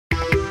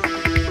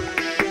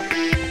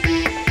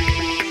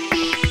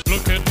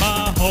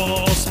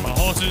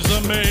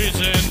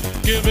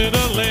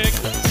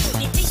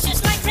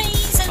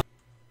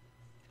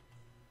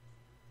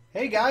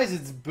Hey guys,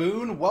 it's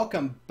Boone.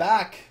 Welcome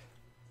back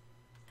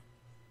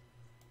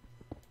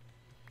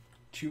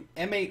to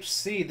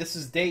MHC. This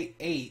is day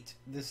 8.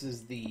 This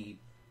is the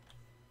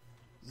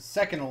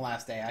second to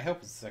last day. I hope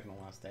it's the second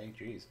to last day.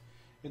 Jeez.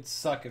 It'd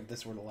suck if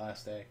this were the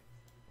last day.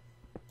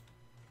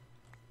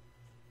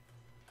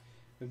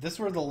 If this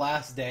were the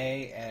last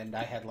day and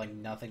I had like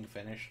nothing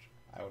finished,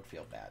 I would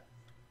feel bad.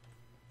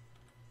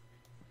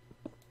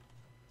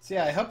 So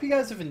yeah, I hope you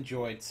guys have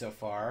enjoyed so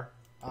far.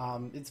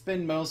 It's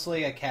been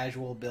mostly a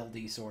casual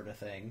buildy sort of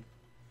thing,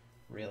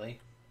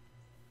 really.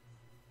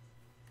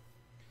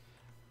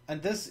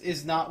 And this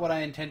is not what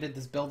I intended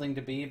this building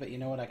to be, but you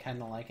know what, I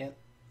kind of like it.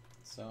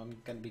 So I'm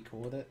going to be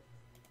cool with it.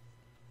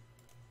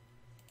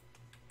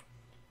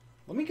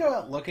 Let me go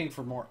out looking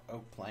for more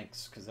oak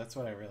planks, because that's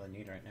what I really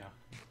need right now.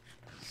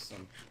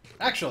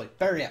 Actually,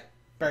 better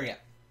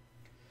yet.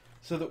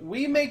 So that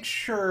we make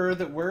sure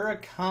that we're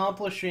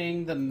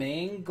accomplishing the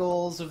main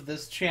goals of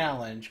this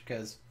challenge,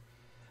 because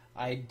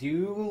I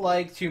do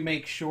like to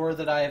make sure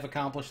that I have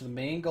accomplished the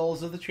main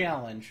goals of the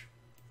challenge.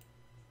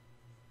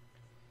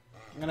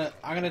 I'm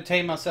gonna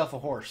tame myself a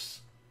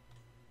horse.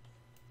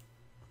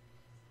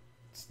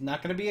 It's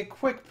not gonna be a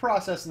quick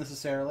process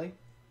necessarily,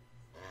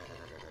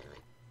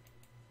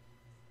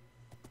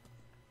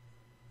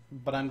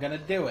 but I'm gonna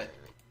do it.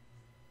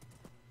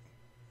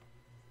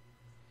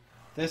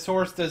 This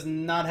horse does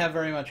not have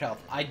very much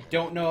health. I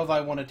don't know if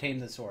I want to tame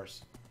this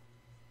horse.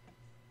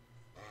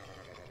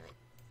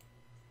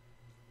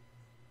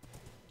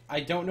 I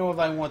don't know if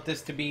I want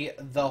this to be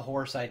the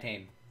horse I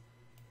tame.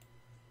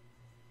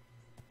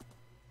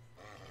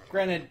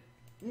 Granted,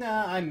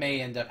 nah, I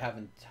may end up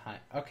having time.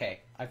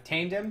 Okay, I've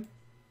tamed him.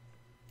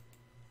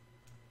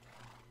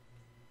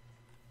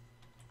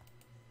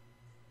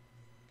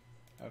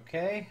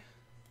 Okay.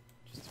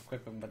 Just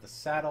equip him with a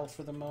saddle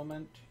for the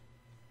moment.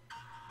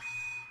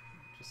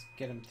 Just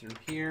get him through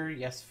here.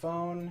 Yes,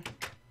 phone.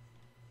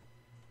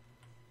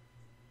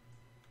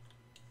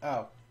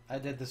 Oh, I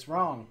did this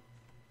wrong.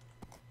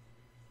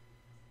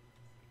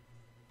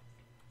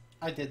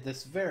 I did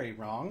this very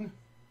wrong.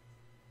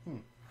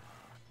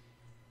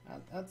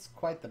 That's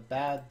quite the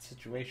bad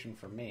situation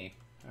for me.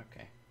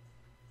 Okay.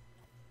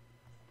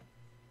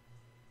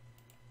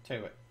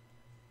 To it.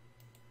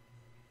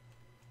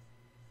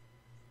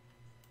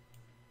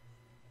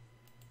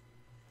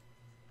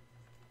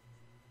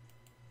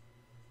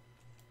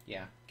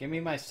 Yeah. Give me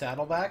my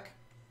saddle back.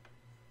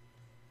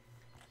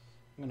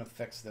 I'm gonna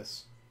fix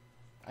this.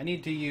 I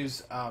need to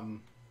use,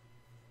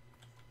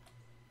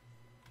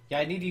 yeah,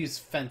 I need to use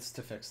fence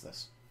to fix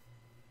this.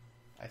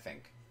 I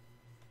think.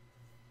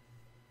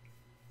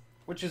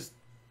 Which is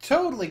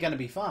totally going to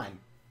be fine.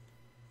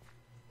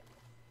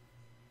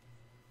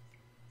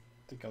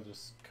 I think I'll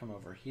just come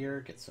over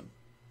here, get some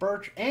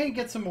birch, and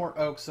get some more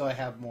oak so I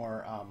have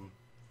more,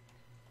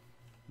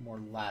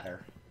 more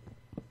ladder.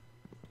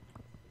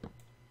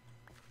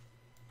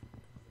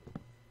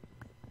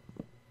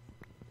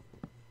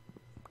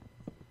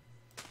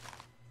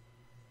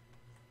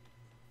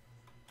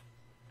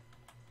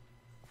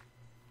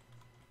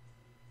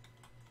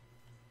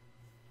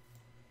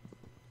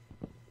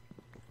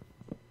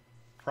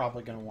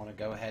 Probably going to want to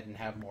go ahead and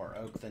have more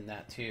oak than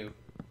that too.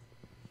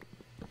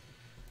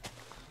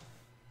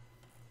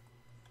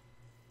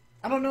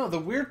 I don't know, the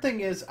weird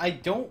thing is I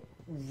don't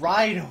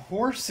ride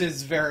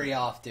horses very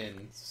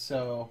often.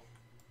 So,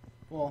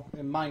 well,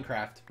 in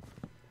Minecraft,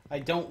 I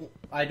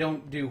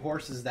don't do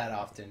horses that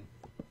often.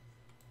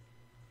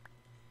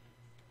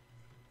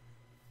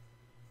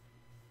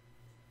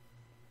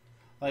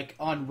 Like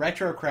on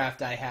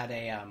Retrocraft I had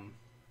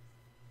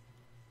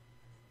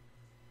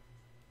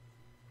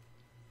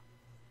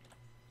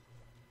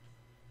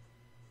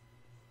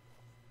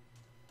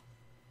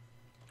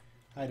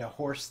a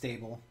horse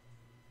stable.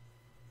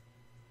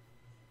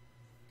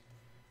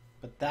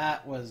 But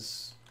that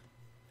was...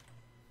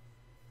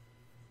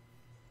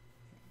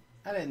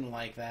 I didn't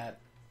like that.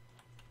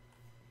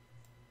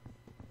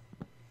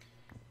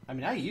 I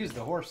mean, I use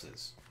the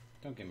horses.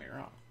 Don't get me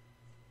wrong.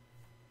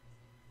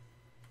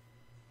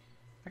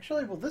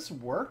 Actually, will this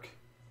work?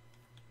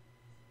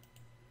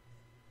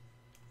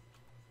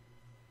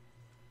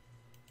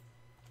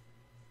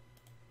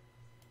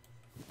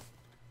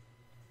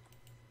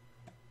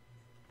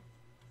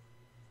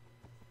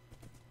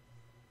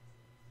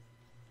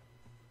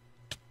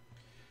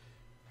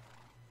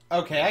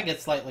 Okay, I get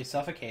slightly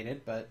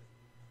suffocated, but...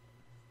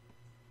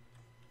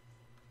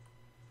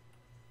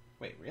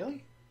 Wait,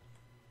 really?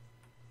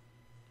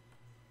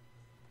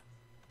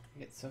 I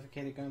get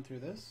suffocated going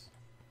through this?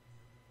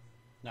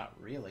 Not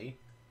really.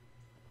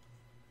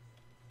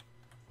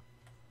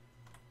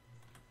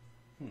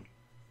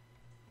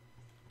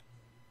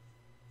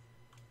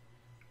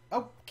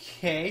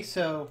 Okay,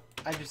 so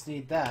I just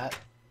need that.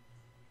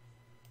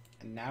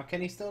 And now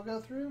can he still go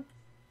through?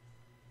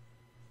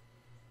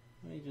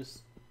 Let me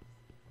just...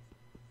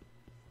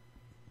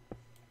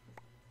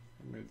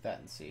 remove that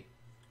and see.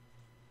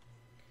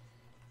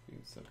 We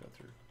can still go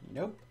through.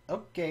 Nope.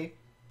 Okay.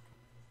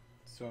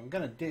 So what I'm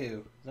gonna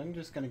do is I'm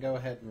just gonna go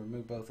ahead and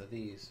remove both of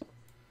these.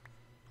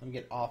 Let me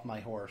get off my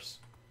horse.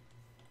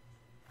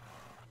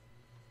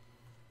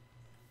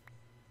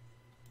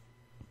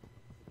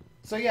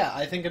 So yeah,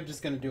 I think I'm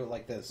just going to do it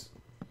like this.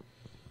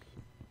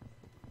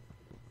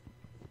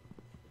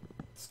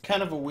 It's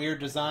kind of a weird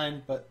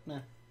design, but eh.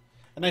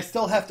 And I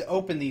still have to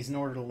open these in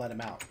order to let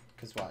him out.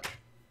 Because watch.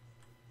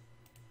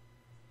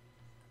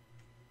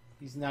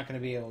 He's not going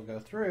to be able to go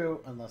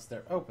through unless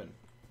they're open.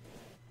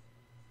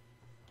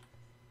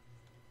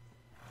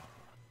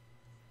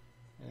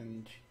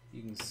 And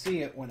you can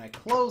see it when I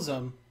close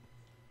them.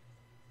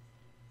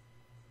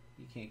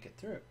 You can't get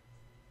through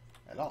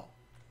at all.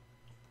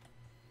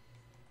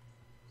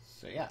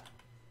 So yeah.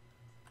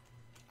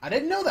 I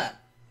didn't know that.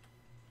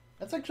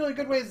 That's actually a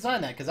good way to design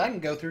that, because I can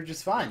go through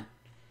just fine.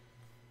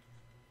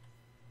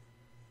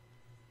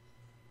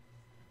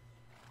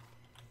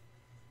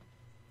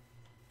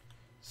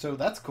 So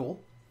that's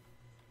cool.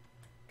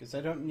 Because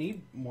I don't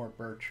need more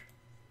birch.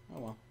 Oh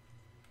well.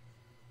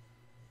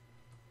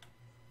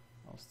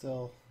 I'll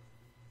still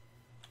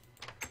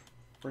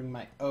bring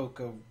my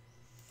oak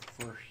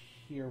over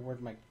here.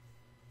 Where'd my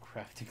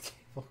crafting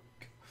table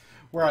go?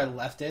 Where I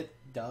left it.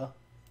 Duh.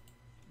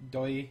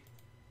 Doy.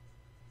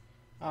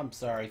 I'm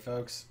sorry,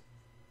 folks.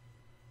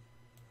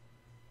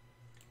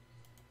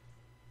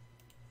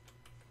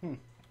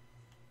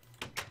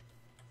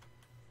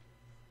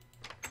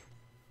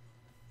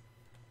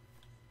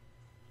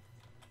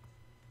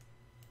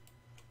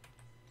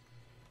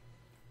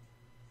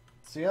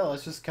 So yeah,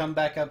 let's just come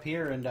back up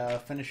here and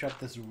finish up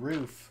this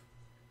roof.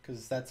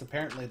 Because that's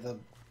apparently the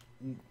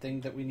thing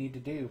that we need to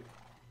do.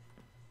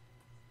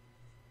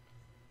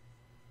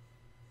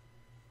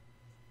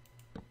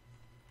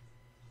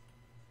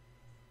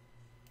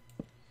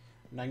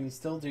 And I can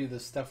still do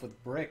this stuff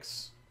with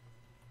bricks,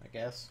 I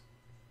guess.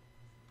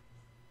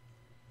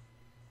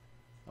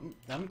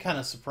 I'm kind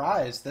of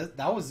surprised.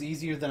 That was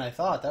easier than I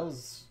thought. That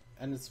was,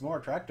 and it's more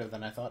attractive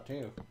than I thought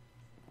too.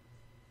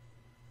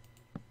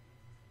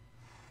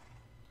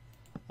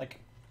 Like,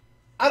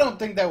 I don't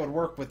think that would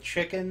work with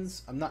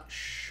chickens. I'm not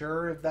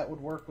sure if that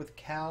would work with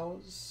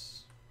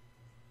cows.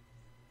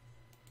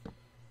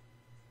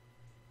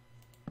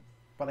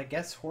 But I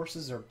guess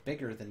horses are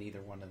bigger than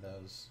either one of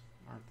those,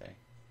 aren't they?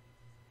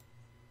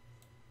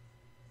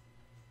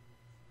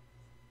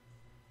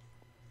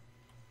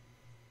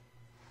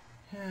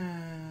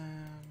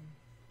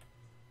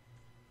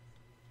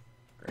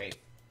 Great.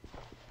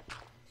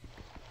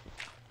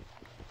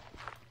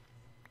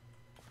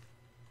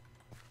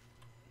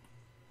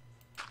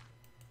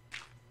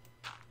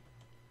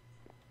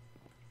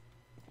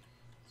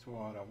 So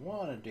what I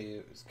want to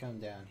do is come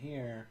down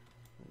here,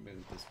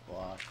 remove this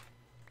block.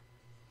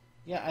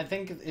 Yeah, I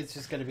think it's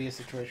just going to be a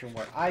situation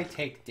where I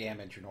take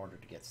damage in order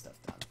to get stuff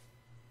done.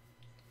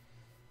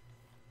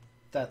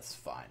 That's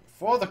fine.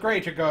 For the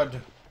greater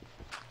good.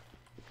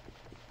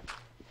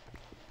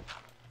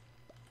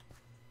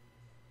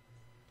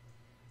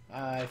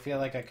 I feel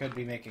like I could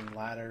be making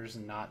ladders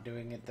and not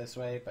doing it this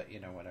way, but you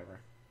know, whatever.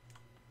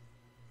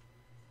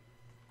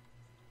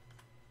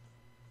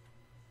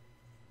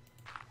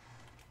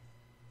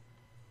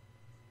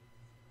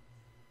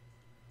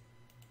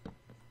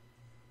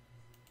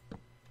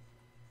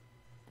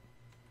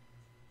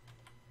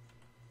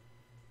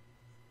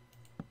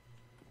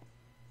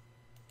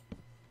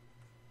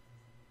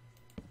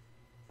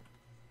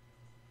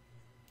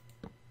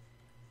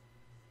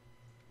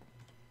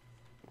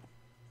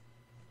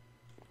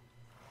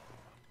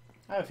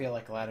 I feel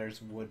like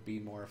ladders would be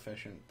more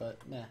efficient, but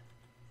meh.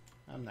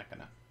 I'm not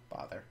gonna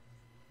bother.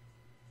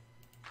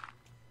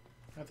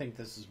 I think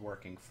this is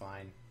working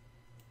fine.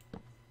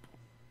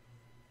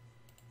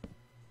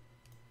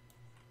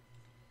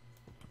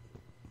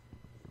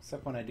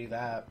 Except when I do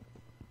that.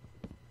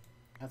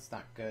 That's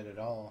not good at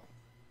all.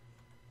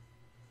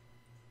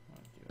 I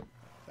want to do it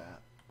like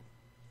that.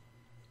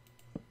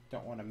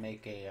 Don't want to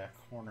make a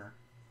corner.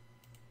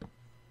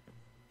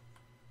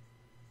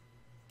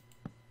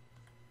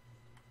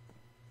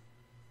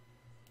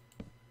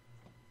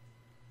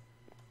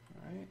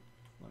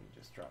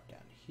 Drop down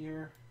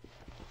here.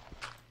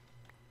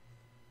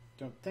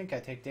 Don't think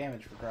I take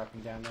damage for dropping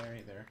down there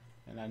either.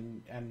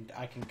 And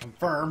I can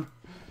confirm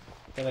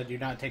that I do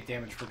not take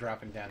damage for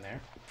dropping down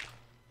there.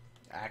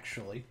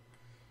 Actually.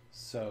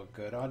 So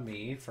good on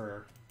me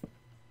for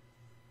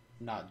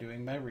not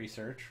doing my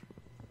research.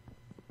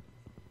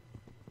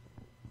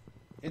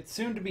 It's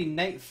soon to be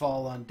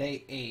nightfall on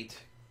day 8.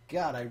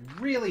 God, I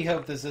really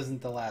hope this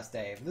isn't the last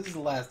day. If this is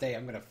the last day,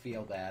 I'm gonna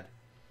feel bad.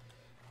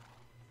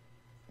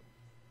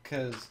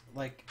 Because,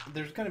 like,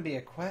 there's going to be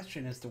a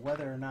question as to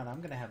whether or not I'm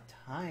going to have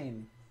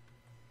time.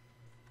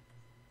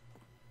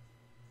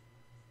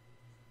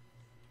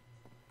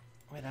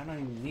 Wait, I don't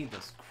even need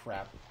this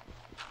crap.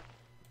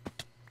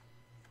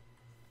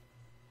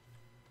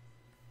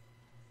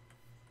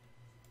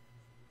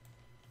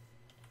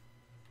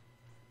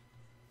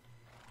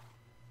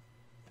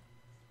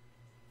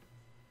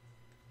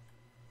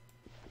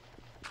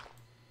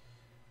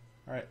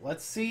 Alright,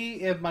 let's see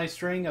if my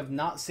string of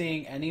not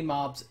seeing any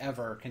mobs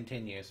ever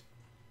continues.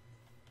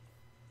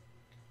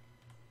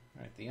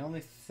 Alright, the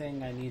only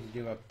thing I need to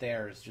do up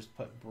there is just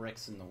put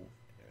bricks in the...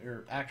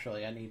 Or,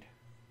 actually, I need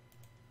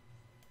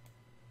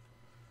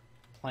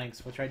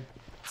planks, which I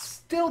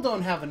still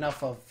don't have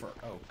enough of for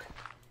oak.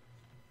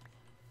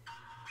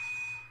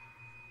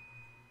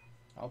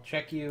 I'll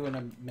check you in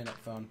a minute,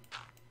 phone.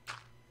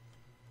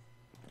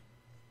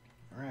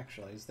 Or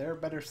actually, is there a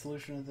better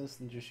solution to this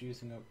than just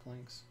using oak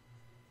planks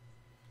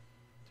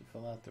to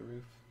fill out the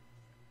roof?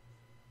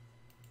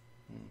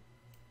 I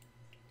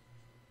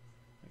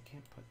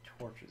can't put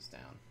torches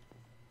down.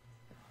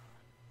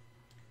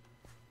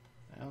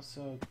 I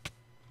also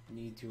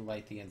need to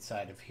light the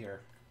inside of here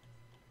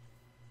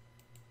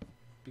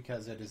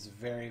because it is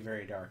very,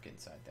 very dark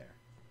inside there.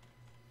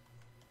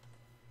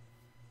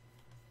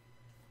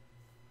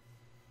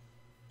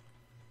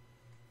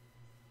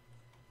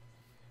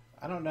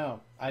 I don't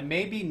know. I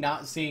may be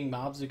not seeing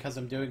mobs because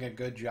I'm doing a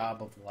good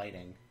job of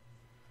lighting.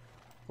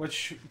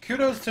 Which,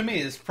 kudos to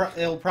me.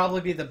 It'll probably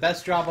be the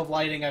best job of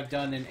lighting I've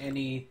done in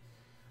any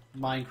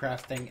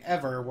Minecraft thing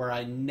ever where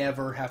I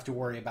never have to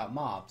worry about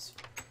mobs.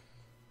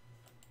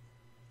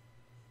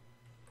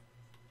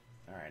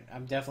 Alright,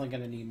 I'm definitely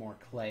going to need more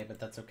clay,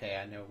 but that's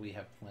okay. I know we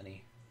have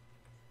plenty.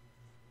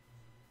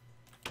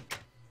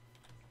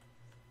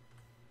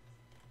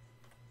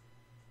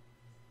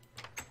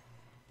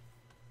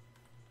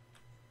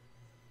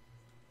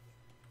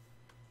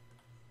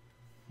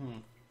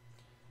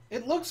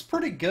 It looks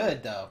pretty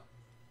good, though.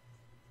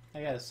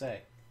 I gotta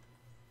say.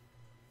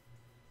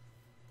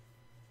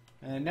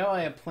 And I know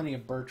I have plenty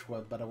of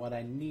birchwood, but what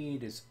I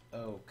need is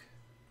oak.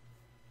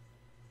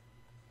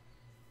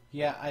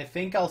 Yeah, I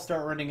think I'll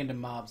start running into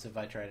mobs if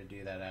I try to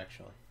do that,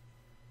 actually.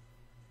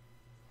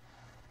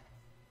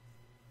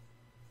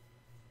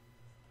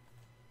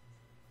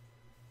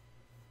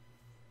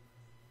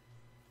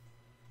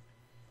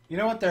 You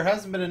know what? There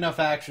hasn't been enough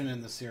action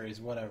in the series.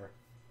 Whatever.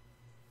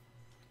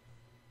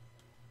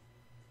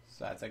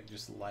 Besides, I can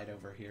just light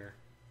over here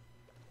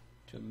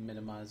to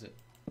minimize it.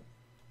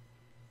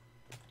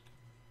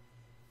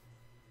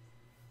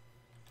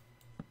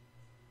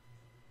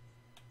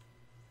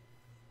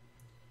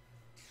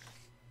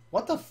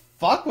 What the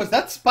fuck? Was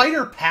that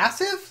spider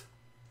passive?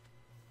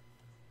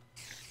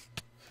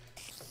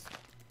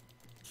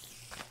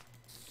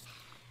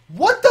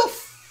 What the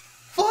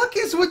fuck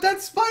is with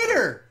that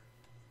spider?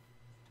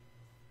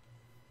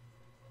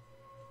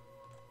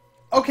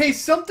 Okay,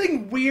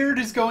 something weird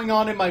is going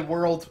on in my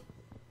world.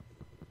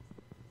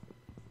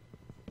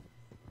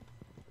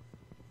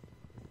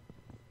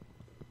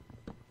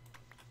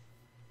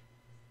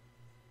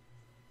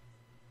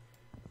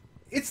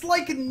 It's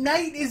like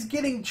night is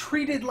getting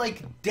treated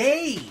like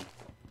day.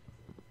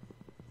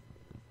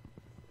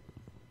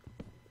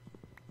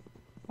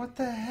 What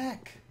the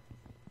heck?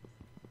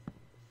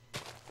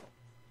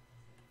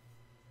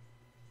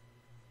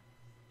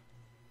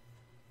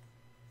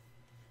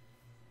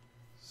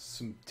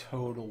 Some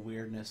total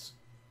weirdness.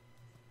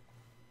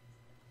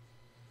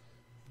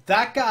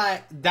 That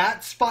guy,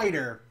 that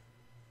spider,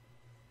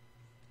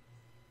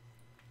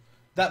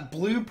 that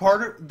blue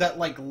part, that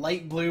like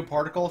light blue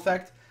particle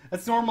effect,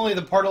 that's normally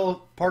the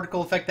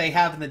particle effect they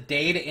have in the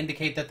day to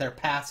indicate that they're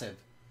passive.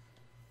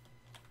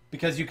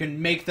 Because you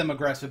can make them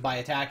aggressive by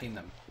attacking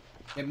them.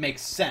 It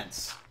makes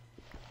sense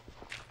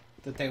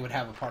that they would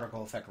have a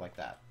particle effect like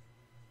that.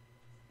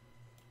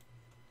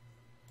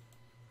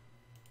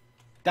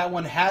 That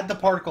one had the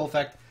particle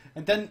effect,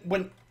 and then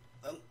when...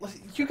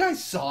 you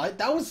guys saw it,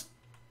 that was...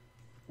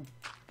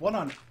 What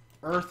on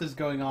earth is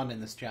going on in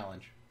this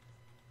challenge?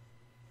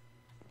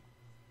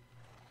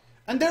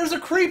 And there's a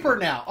creeper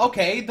now.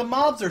 Okay, the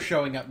mobs are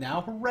showing up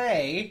now.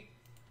 Hooray.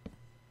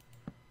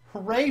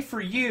 Hooray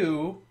for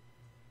you.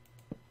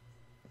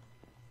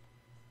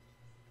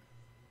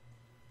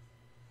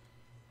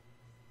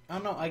 I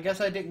don't know. I guess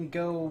I didn't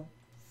go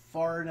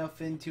far enough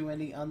into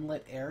any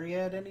unlit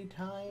area at any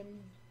time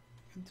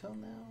until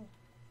now.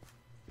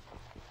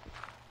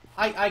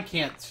 I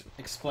can't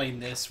explain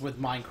this with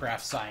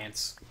Minecraft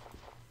science.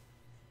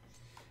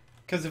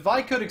 Because if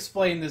I could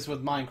explain this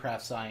with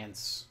Minecraft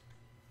science...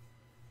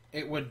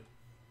 it would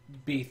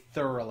be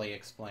thoroughly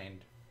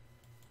explained.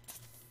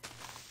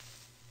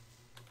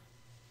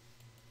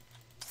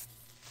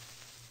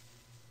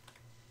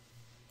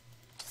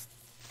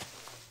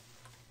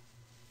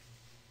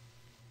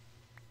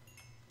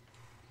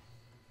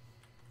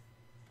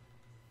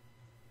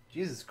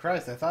 Jesus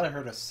Christ, I thought I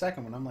heard a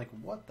second one. I'm like,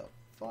 what the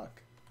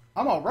fuck?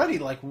 I'm already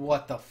like,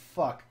 what the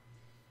fuck?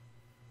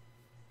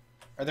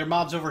 Are there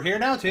mobs over here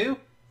now, too?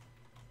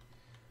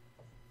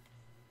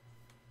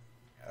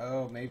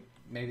 Oh,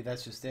 maybe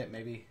that's just it.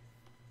 Maybe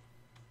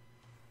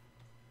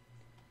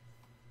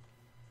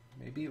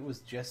it was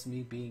just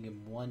me being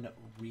in one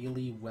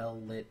really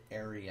well-lit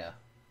area.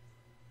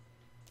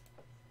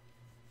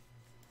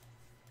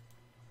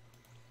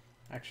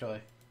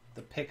 Actually,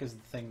 the pick is the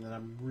thing that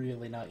I'm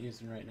really not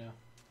using right now.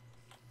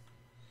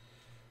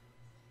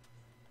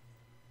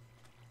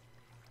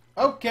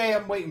 Okay,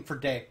 I'm waiting for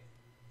day.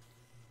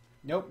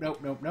 Nope,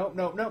 nope, nope, nope,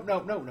 nope, nope,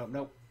 nope, nope, nope,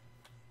 nope.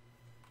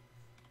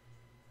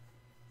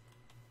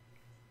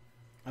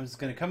 I'm just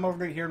going to come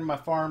over here to my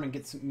farm and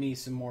get me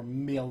some more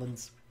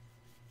melons.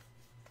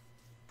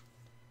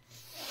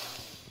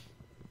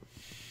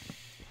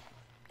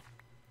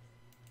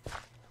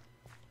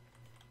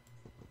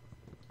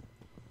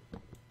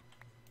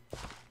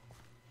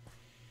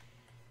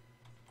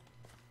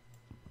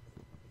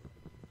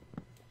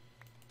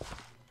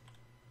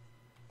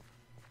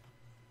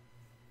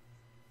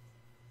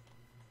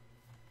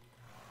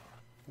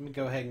 Let me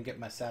go ahead and get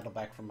my saddle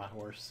back from my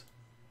horse.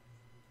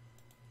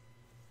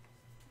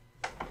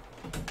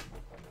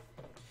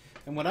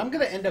 And what I'm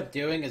going to end up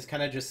doing is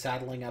kind of just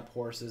saddling up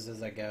horses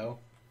as I go.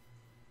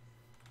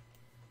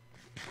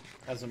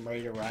 As I'm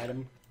ready to ride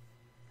them,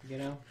 you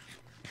know?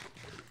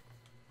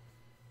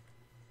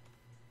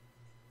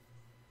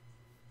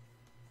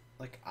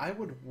 Like, I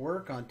would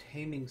work on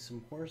taming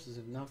some horses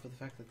if not for the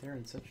fact that they're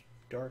in such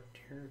dark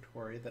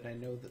territory that I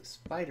know that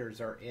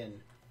spiders are in.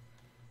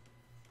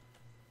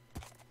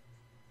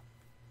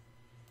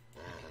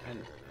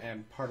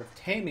 And part of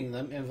taming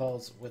them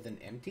involves with an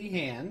empty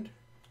hand.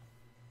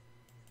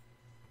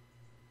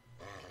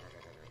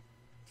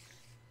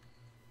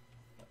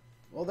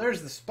 Well,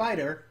 there's the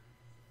spider.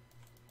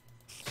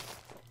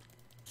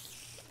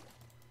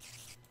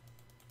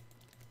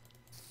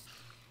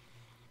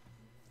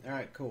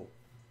 Alright, cool.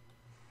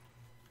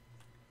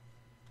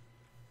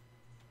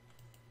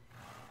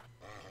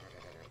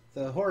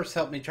 The horse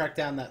helped me track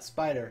down that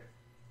spider.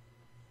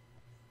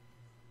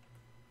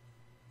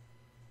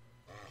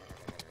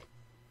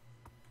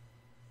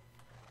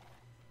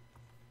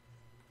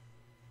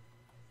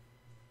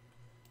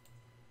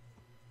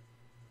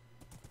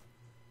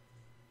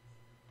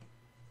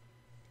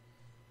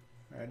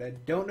 Alright, I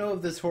don't know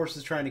if this horse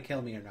is trying to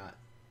kill me or not.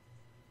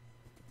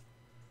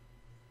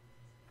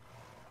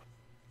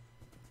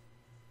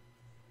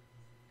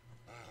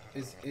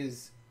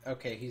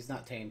 Okay, he's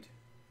not tamed.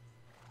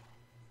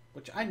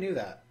 Which, I knew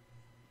that.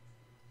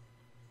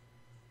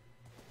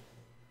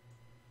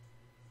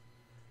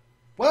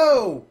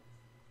 Whoa!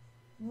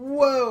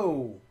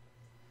 Whoa!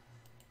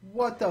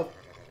 What the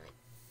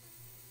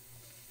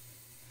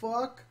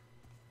fuck?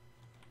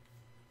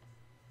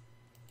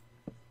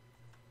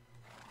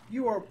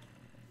 You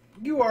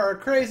are a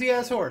crazy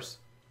ass horse.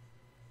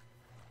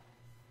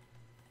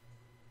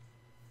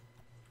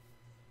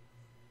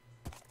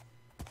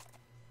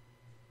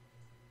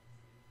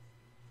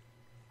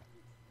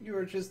 You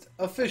are just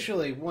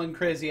officially one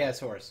crazy ass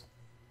horse.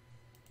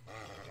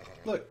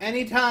 Look,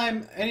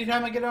 anytime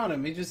I get on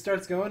him, he just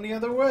starts going the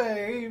other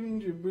way.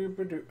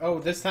 Oh,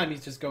 this time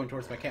he's just going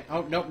towards my camp.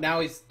 Oh, nope, now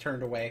he's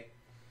turned away.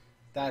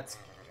 That's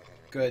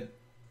good.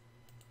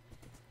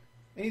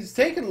 And he's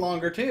taking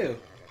longer, too.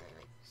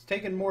 He's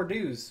taking more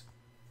dues.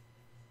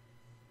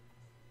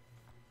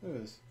 Look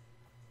at this.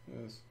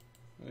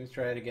 Let me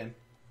try it again.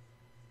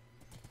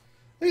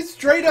 He's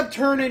straight up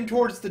turning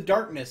towards the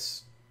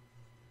darkness.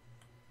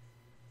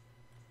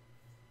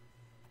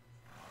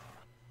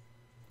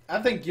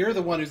 I think you're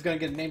the one who's going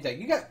to get a name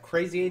tag. You got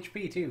crazy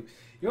HP, too.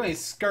 You ain't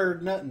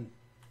scared nothing.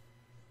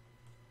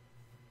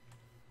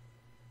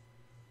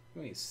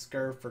 You ain't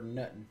scared for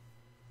nothing.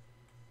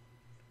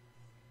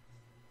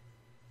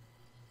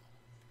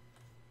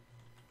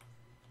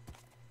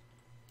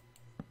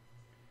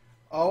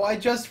 Oh, I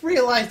just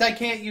realized I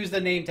can't use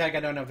the name tag. I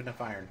don't have enough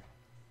iron.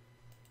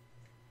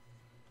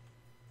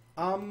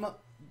 Oh,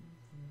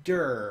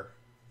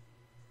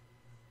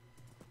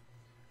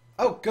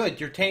 good.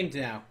 You're tamed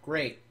now.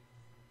 Great.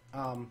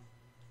 Let me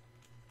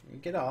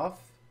get off.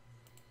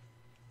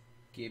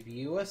 Give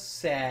you a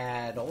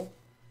saddle.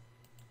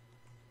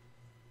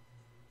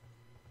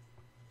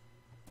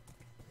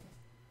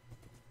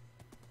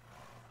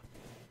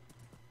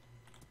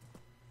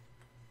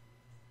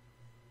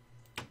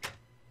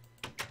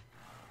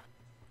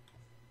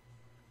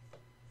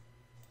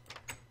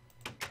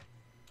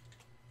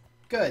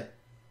 Good.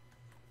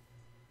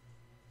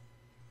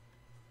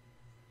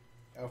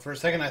 Oh, for a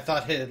second I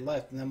thought he had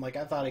left, and I'm like,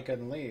 I thought he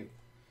couldn't leave.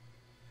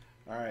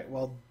 Alright,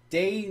 well,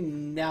 day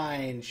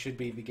 9 should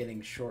be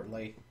beginning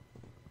shortly.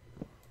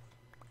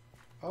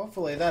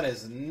 Hopefully that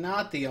is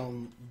not the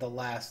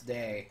last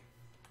day.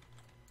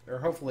 Or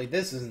hopefully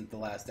this isn't the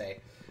last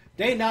day.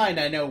 Day 9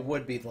 I know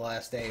would be the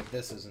last day if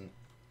this isn't.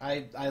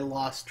 I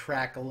lost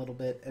track a little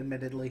bit,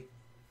 admittedly.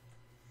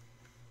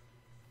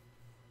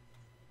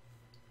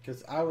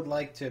 Because I would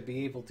like to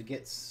be able to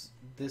get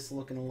this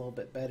looking a little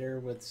bit better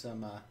with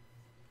some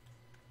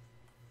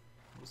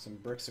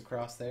bricks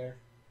across there.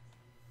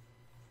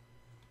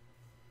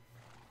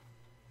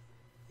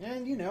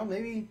 And, you know,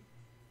 maybe...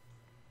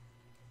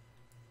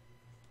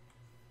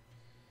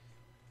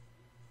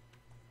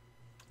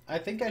 I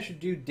think I should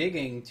do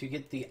digging to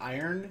get the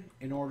iron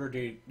in order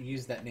to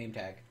use that name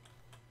tag.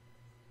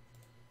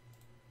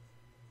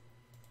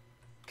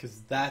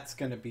 Because that's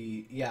going to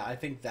be... Yeah, I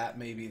think that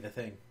may be the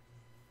thing.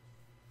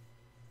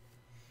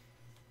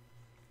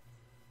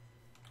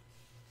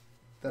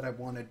 That I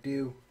want to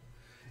do.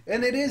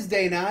 And it is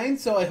day 9,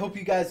 so I hope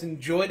you guys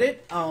enjoyed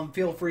it.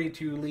 Feel free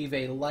to leave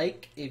a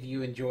like if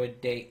you enjoyed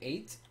day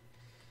 8.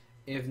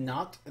 If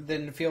not,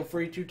 then feel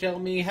free to tell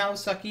me how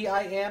sucky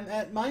I am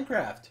at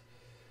Minecraft.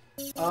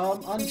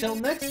 Until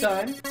next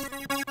time,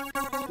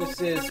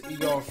 this is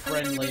your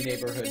friendly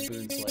neighborhood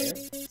Boonslayer,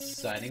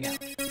 signing out.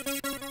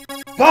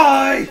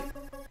 Bye!